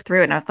I looked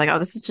through it and I was like, oh,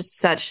 this is just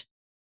such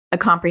a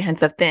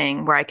comprehensive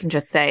thing where I can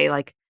just say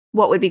like,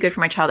 what would be good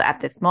for my child at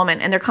this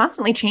moment? And they're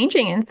constantly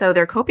changing. And so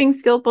their coping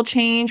skills will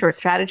change or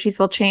strategies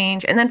will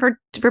change. And then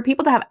for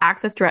people to have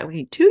access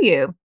directly to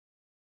you,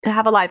 to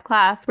have a live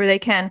class where they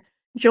can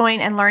join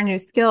and learn new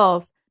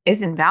skills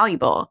is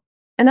invaluable.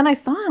 And then I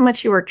saw how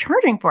much you were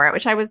charging for it,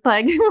 which I was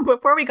like,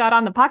 before we got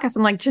on the podcast,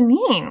 I'm like,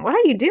 Janine, what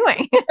are you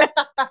doing?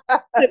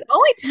 It's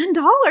only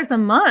 $10 a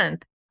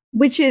month,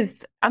 which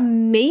is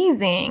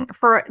amazing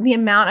for the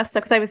amount of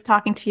stuff. Because I was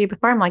talking to you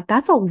before, I'm like,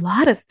 that's a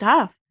lot of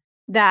stuff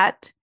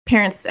that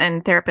parents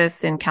and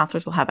therapists and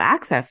counselors will have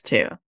access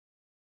to.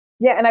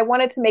 Yeah. And I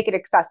wanted to make it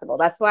accessible.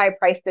 That's why I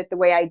priced it the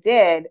way I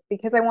did,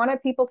 because I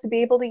wanted people to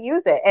be able to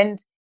use it and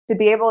to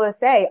be able to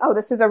say, oh,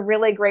 this is a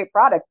really great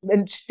product,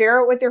 and share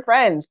it with your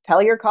friends,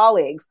 tell your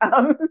colleagues,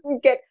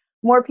 get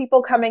more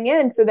people coming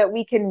in so that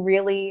we can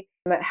really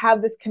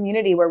have this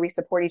community where we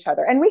support each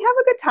other. And we have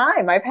a good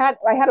time. I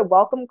had a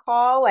welcome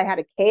call. I had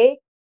a cake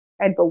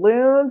and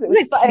balloons. It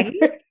was fun.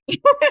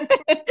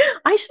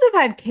 I should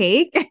have had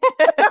cake. It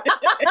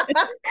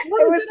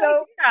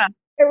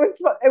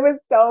was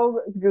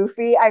so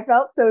goofy. I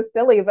felt so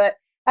silly, but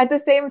at the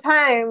same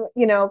time,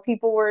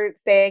 people were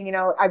saying,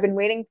 I've been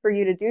waiting for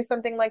you to do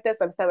something like this.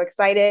 I'm so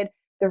excited.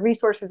 The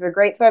resources are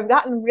great. So I've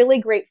gotten really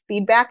great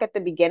feedback at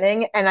the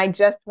beginning, and I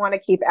just want to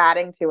keep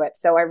adding to it.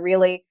 So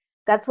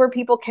that's where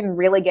people can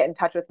really get in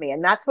touch with me.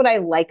 And that's what I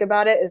like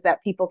about it, is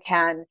that people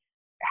can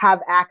have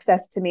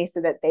access to me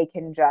so that they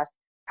can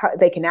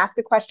ask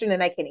a question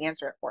and I can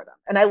answer it for them.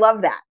 And I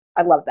love that.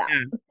 I love that.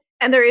 Yeah.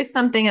 And there is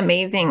something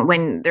amazing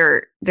when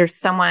there's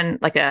someone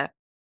like an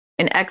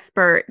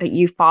expert that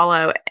you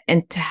follow,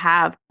 and to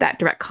have that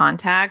direct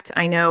contact.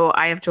 I know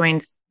I have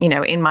joined,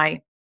 in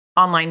my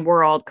online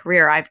world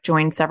career, I've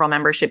joined several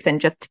memberships, and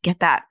just to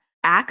get that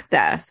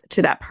access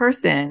to that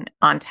person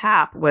on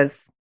tap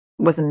was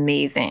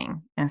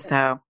amazing. And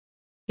so,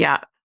 yeah,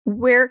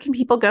 where can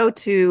people go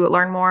to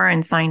learn more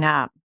and sign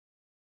up?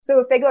 So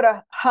if they go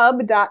to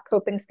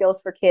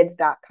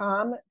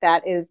hub.copingskillsforkids.com,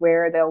 that is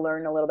where they'll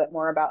learn a little bit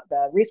more about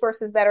the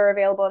resources that are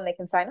available, and they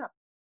can sign up.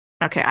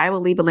 Okay, I will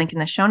leave a link in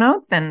the show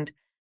notes. And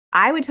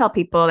I would tell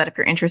people that if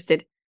you're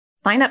interested,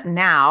 sign up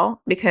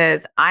now,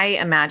 because I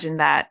imagine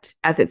that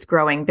as it's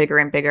growing bigger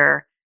and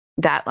bigger,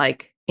 that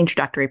like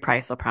introductory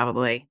price will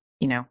probably,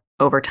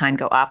 over time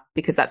go up,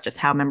 because that's just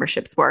how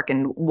memberships work.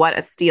 And what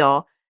a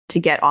steal to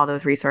get all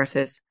those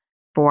resources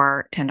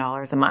for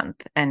 $10 a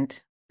month.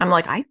 And I'm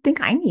like, I think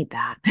I need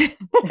that.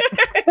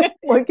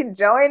 We can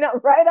join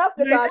right up,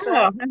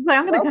 Natasha. I'm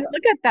going to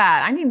look at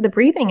that. I need the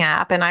breathing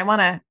app, and I want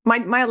to, my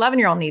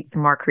 11-year-old needs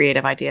some more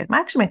creative ideas.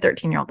 Actually, my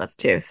 13-year-old does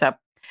too. So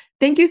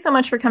thank you so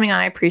much for coming on.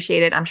 I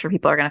appreciate it. I'm sure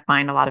people are going to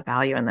find a lot of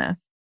value in this.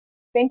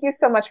 Thank you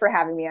so much for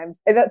having me.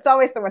 It's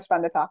always so much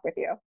fun to talk with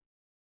you.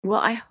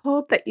 Well, I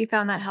hope that you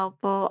found that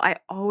helpful. I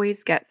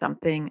always get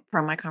something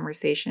from my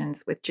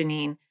conversations with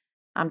Janine.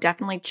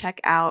 Definitely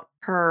check out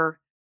her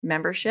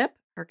membership,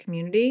 her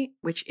community,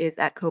 which is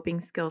at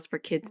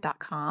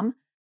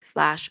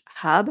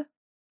copingskillsforkids.com/hub.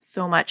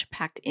 So much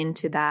packed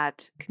into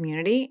that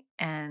community,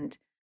 and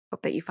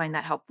hope that you find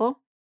that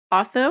helpful.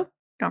 Also,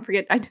 don't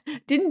forget, I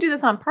didn't do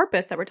this on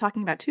purpose that we're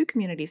talking about two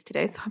communities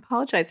today, so I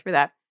apologize for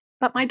that.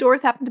 But my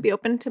doors happen to be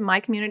open to my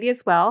community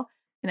as well.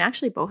 And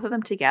actually, both of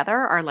them together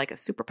are like a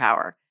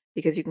superpower,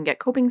 because you can get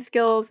coping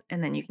skills,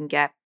 and then you can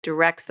get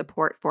direct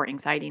support for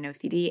anxiety and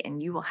OCD,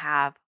 and you will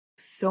have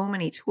so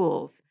many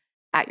tools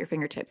at your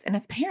fingertips. And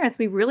as parents,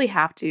 we really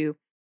have to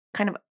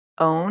kind of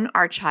own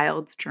our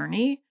child's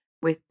journey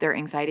with their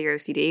anxiety or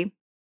OCD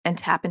and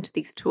tap into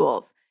these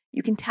tools.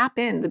 You can tap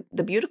in.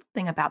 The beautiful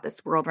thing about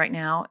this world right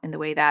now, and the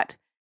way that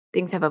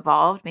things have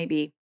evolved,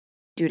 maybe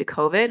due to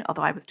COVID,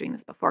 although I was doing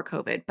this before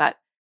COVID, but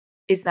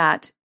is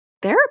that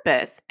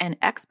therapists and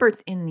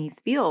experts in these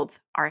fields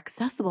are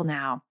accessible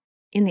now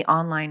in the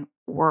online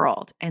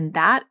world. And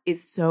that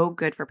is so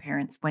good for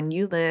parents when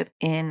you live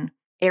in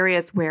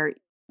areas where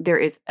there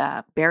is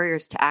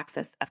barriers to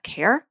access of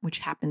care, which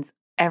happens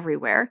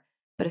everywhere,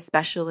 but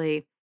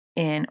especially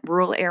in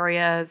rural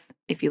areas,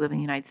 if you live in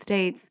the United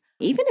States,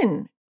 even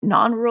in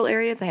non-rural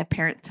areas. I have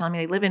parents telling me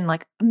they live in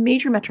like a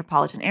major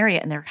metropolitan area,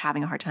 and they're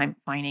having a hard time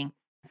finding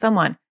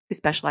someone who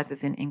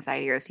specializes in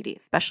anxiety or OCD,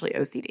 especially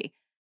OCD.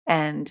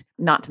 And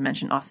not to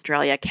mention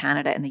Australia,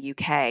 Canada, and the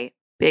UK,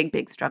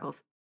 big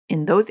struggles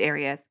in those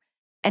areas.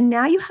 And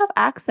now you have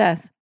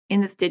access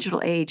in this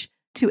digital age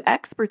to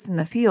experts in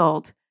the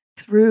field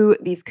through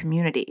these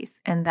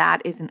communities. And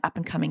that is an up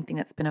and coming thing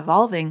that's been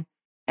evolving.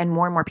 And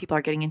more people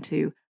are getting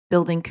into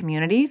building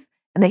communities,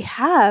 and they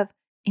have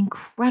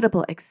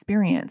incredible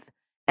experience.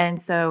 And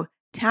so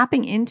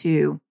tapping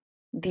into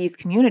these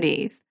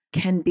communities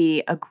can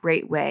be a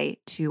great way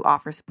to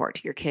offer support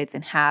to your kids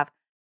and have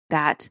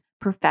that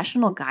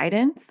professional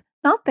guidance,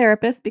 not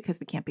therapists,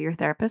 because we can't be your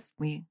therapist.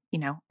 We,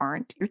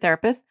 aren't your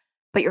therapist,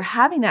 but you're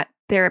having that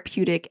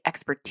therapeutic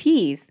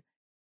expertise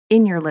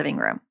in your living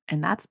room,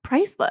 and that's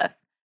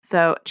priceless.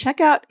 So check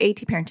out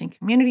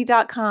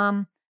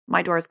atparentingcommunity.com.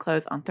 My doors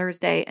close on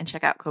Thursday, and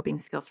check out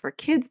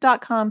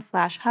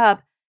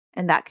copingskillsforkids.com/hub,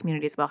 and that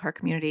community as well. Her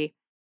community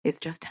is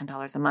just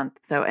 $10 a month.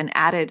 So an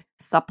added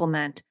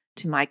supplement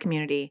to my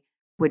community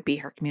would be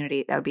her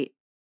community. That would be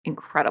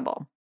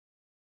incredible.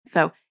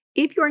 So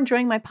if you're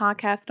enjoying my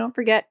podcast, don't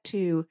forget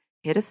to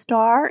hit a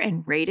star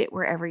and rate it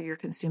wherever you're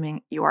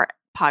consuming your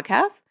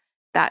podcast.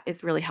 That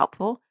is really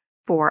helpful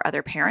for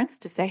other parents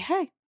to say,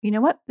 hey, you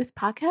know what? This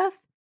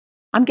podcast,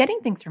 I'm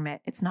getting things from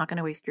it. It's not going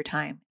to waste your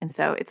time. And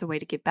so it's a way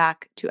to give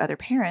back to other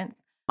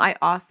parents. I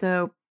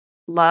also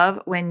love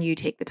when you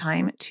take the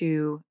time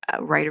to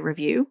write a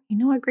review.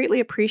 I greatly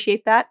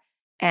appreciate that.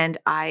 And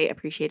I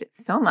appreciate it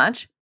so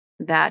much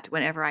that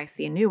whenever I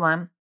see a new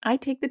one, I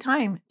take the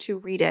time to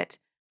read it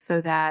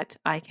so that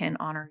I can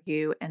honor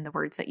you and the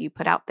words that you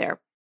put out there.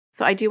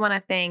 So I do want to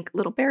thank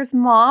Little Bear's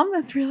mom.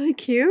 That's really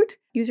cute.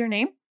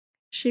 Username.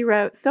 She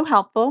wrote, so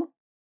helpful.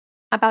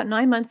 About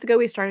 9 months ago,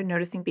 we started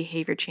noticing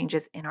behavior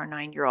changes in our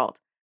 9-year-old.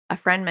 A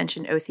friend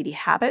mentioned OCD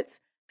habits,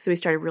 so we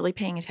started really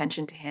paying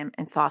attention to him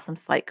and saw some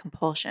slight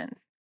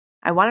compulsions.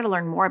 I wanted to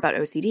learn more about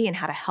OCD and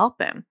how to help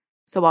him.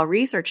 So while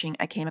researching,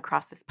 I came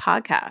across this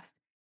podcast.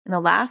 In the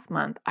last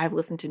month, I've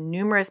listened to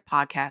numerous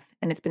podcasts,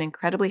 and it's been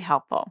incredibly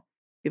helpful.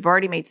 We've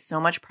already made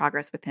so much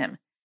progress with him.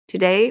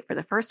 Today, for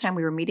the first time,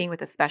 we were meeting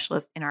with a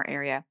specialist in our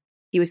area.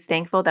 He was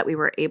thankful that we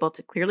were able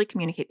to clearly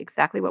communicate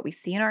exactly what we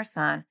see in our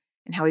son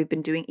and how we've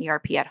been doing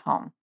ERP at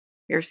home.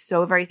 We are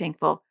so very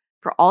thankful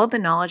for all of the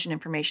knowledge and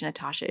information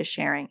Natasha is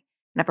sharing.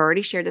 And I've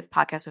already shared this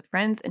podcast with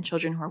friends and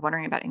children who are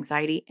wondering about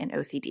anxiety and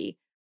OCD.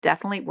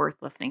 Definitely worth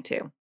listening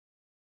to.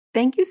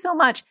 Thank you so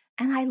much.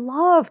 And I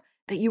love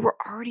that you were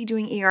already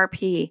doing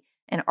ERP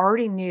and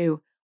already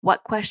knew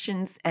what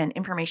questions and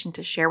information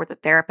to share with a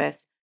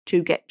therapist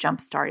to get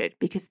jump started,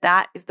 because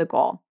that is the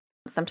goal.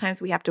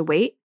 Sometimes we have to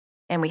wait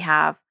and we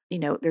have,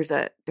 we're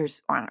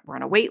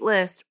on a wait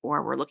list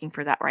or we're looking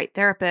for that right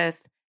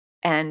therapist,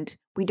 and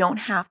we don't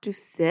have to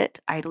sit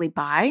idly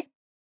by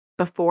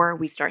before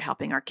we start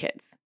helping our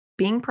kids.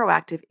 Being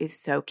proactive is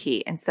so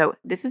key. And so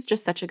this is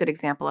just such a good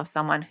example of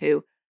someone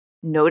who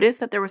noticed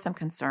that there were some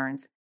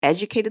concerns,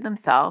 educated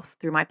themselves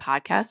through my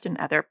podcast and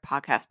other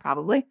podcasts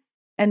probably,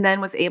 and then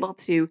was able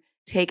to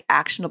take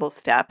actionable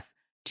steps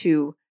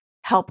to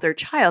help their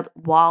child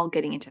while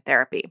getting into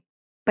therapy.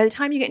 By the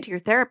time you get into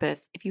your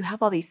therapist, if you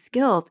have all these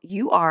skills,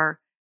 you are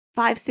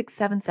 5, 6,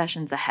 7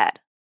 sessions ahead.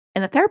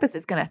 And the therapist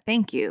is going to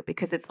thank you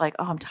because it's like,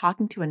 oh, I'm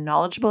talking to a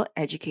knowledgeable,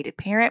 educated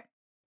parent.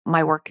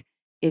 My work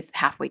is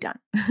halfway done.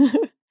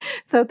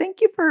 So thank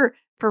you for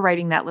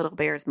writing that Little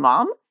Bear's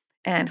mom,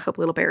 and hope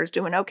Little Bear is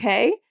doing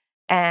okay.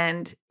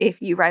 And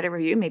if you write a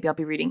review, maybe I'll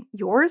be reading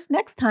yours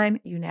next time.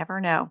 You never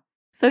know.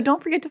 So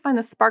don't forget to find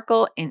the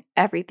sparkle in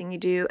everything you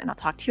do. And I'll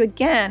talk to you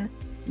again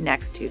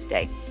next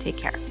Tuesday. Take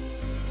care.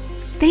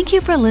 Thank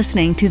you for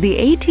listening to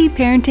the AT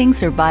Parenting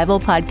Survival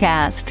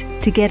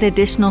Podcast. To get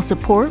additional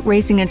support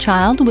raising a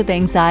child with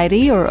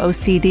anxiety or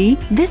OCD,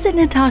 visit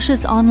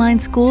Natasha's online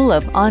school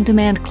of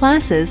on-demand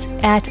classes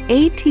at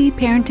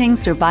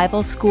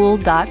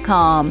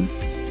atparentingsurvivalschool.com.